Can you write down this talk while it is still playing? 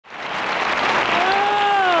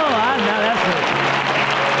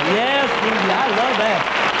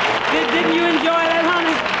Didn't you enjoy that,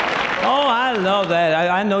 honey? Oh, I love that.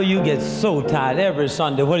 I know you get so tired every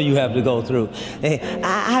Sunday. What do you have to go through?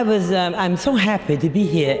 I'm so happy to be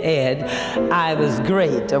here, Ed. I was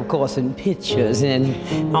great, of course, in pictures and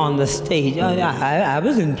on the stage. I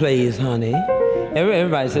was in plays, honey.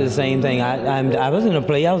 Everybody says the same thing. I was in a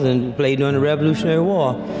play. I was in a play during the Revolutionary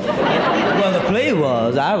War. Well, the play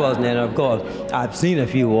was. I wasn't in it, of course. I've seen a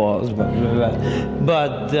few wars,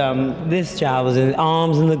 but this child was in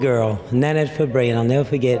Arms and the Girl, Nanette Fabray, and I'll never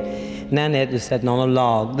forget. Nanette is sitting on a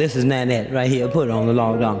log. This is Nanette right here. Put it on the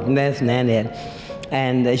log down. And that's Nanette.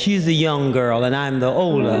 And she's the young girl, and I'm the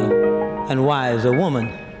older and wiser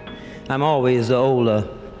woman. I'm always the older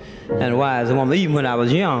and wiser woman. Even when I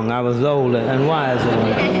was young, I was the older and wiser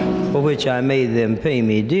one, for which I made them pay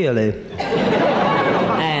me dearly.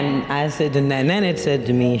 And I said to Nanette said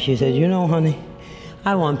to me, she said, you know, honey,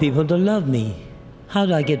 I want people to love me. How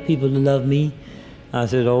do I get people to love me? I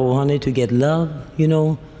said, oh, honey, to get love, you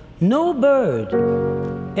know, no bird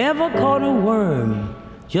ever caught a worm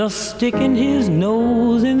just sticking his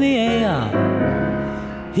nose in the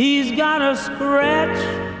air. He's gotta scratch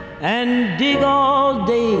and dig all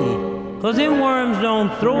day, 'cause them worms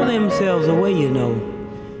don't throw themselves away, you know.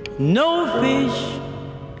 No fish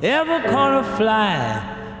ever caught a fly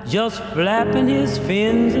just flapping his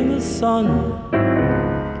fins in the sun.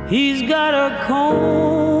 He's gotta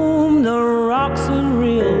comb the rocks and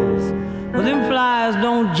rills, 'cause them flies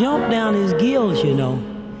don't jump down his gills, you know.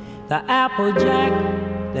 The applejack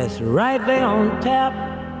that's right there on tap,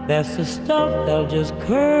 that's the stuff that'll just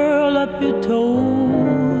curl up your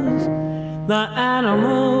toes. The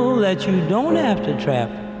animal that you don't have to trap,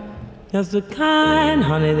 that's the kind,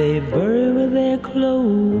 honey, they bury with their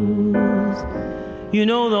clothes. You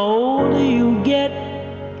know, the older you get,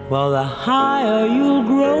 well, the higher you'll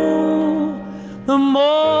grow, the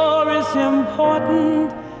more it's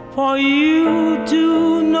important for you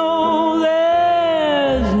to know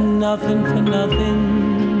there's nothing for nothing,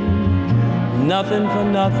 nothing for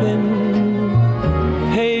nothing.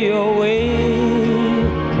 Pay your way,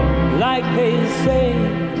 like they say.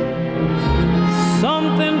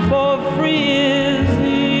 Something for free is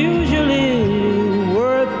usually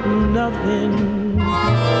worth nothing.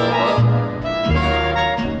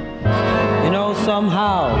 You know,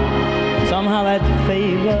 somehow that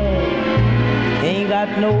favor ain't got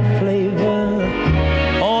no flavor.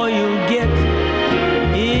 All you'll get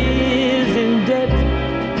is in debt,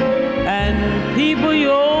 and people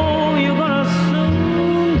you owe, you're gonna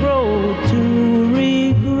soon grow to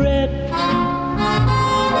regret.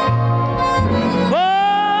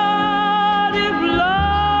 But if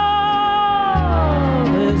love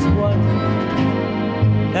is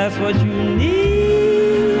that's what you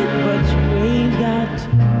need, but you ain't got.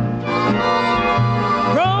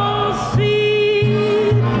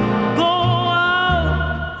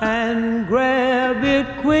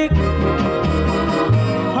 Quick,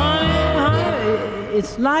 honey,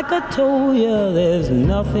 it's like I told you, there's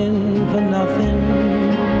nothing for nothing,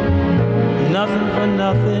 nothing for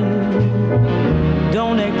nothing.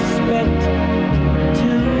 Don't expect